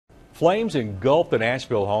Flames engulfed an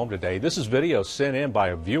Asheville home today. This is video sent in by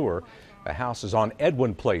a viewer. The house is on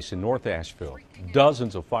Edwin Place in North Asheville.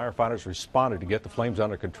 Dozens of firefighters responded to get the flames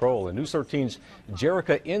under control. And News 13's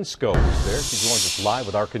Jerica Insco is there. She joins us live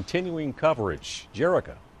with our continuing coverage.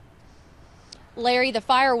 Jerica. Larry, the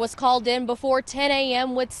fire was called in before 10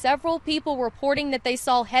 a.m. with several people reporting that they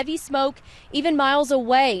saw heavy smoke even miles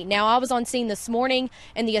away. Now, I was on scene this morning,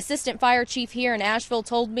 and the assistant fire chief here in Asheville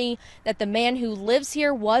told me that the man who lives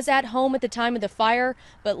here was at home at the time of the fire,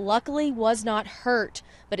 but luckily was not hurt.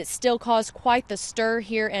 But it still caused quite the stir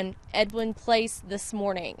here in Edwin Place this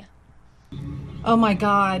morning. Oh my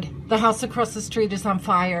God, the house across the street is on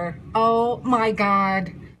fire. Oh my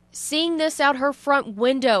God. Seeing this out her front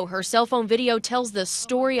window, her cell phone video tells the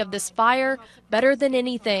story of this fire better than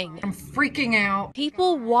anything. I'm freaking out.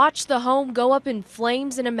 People watched the home go up in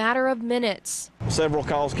flames in a matter of minutes. Several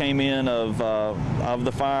calls came in of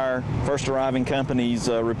the fire. First arriving companies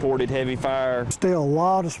reported heavy fire. Still a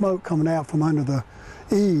lot of smoke coming out from under the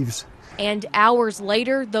eaves. And hours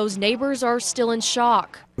later, those neighbors are still in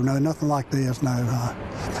shock. No, nothing like this, no.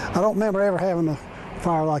 I don't remember ever having a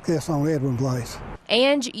fire like this on Edwin Place.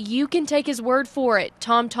 And you can take his word for it.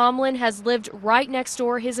 Tom Tomlin has lived right next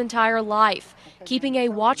door his entire life, keeping a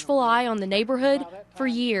watchful eye on the neighborhood for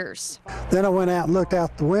years. Then I went out and looked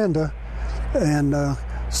out the window and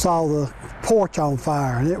saw the porch on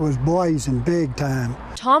fire, and it was blazing big time.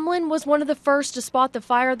 Tomlin was one of the first to spot the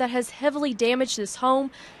fire that has heavily damaged this home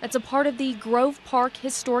that's a part of the Grove Park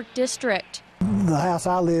Historic District. The house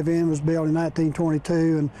I live in was built in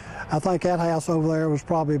 1922, and I think that house over there was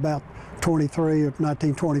probably about 23 or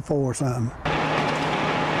 1924 or something.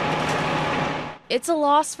 It's a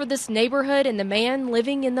loss for this neighborhood and the man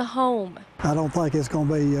living in the home. I don't think it's going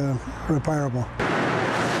to be repairable.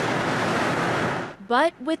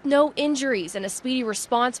 But with no injuries and a speedy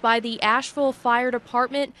response by the Asheville Fire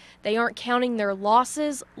Department, they aren't counting their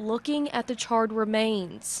losses, looking at the charred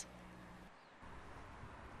remains.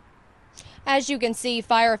 As you can see,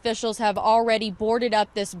 fire officials have already boarded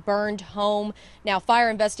up this burned home. Now, fire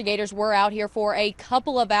investigators were out here for a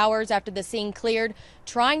couple of hours after the scene cleared,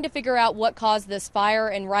 trying to figure out what caused this fire,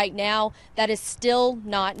 and right now, that is still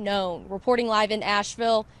not known. Reporting live in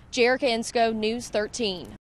Asheville, Jerica Insco, News 13.